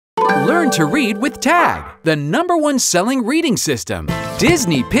Learn to read with TAG, the #1 selling reading system.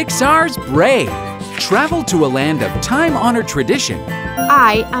 Disney Pixar's Brave. Travel to a land of time-honored tradition.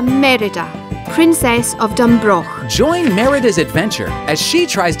 I am Merida, Princess of Dunbroch. Join Merida's adventure as she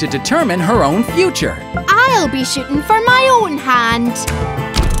tries to determine her own future. I'll be shooting for my own hand.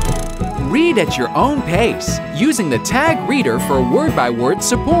 Read at your own pace, using the TAG Reader for word-by-word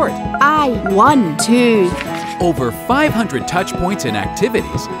support. I want to. Over 500 touch points and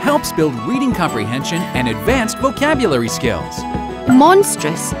activities helps build reading comprehension and advanced vocabulary skills.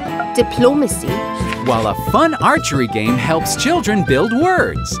 Monstrous. Diplomacy. While a fun archery game helps children build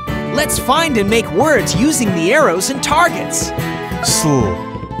words. Let's find and make words using the arrows and targets.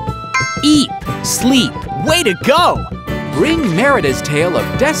 Eep, sleep, way to go! Bring Merida's tale of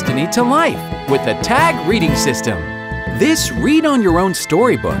destiny to life with the TAG reading system. This read-on-your-own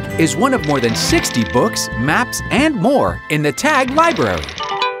storybook is one of more than 60 books, maps, and more in the TAG library.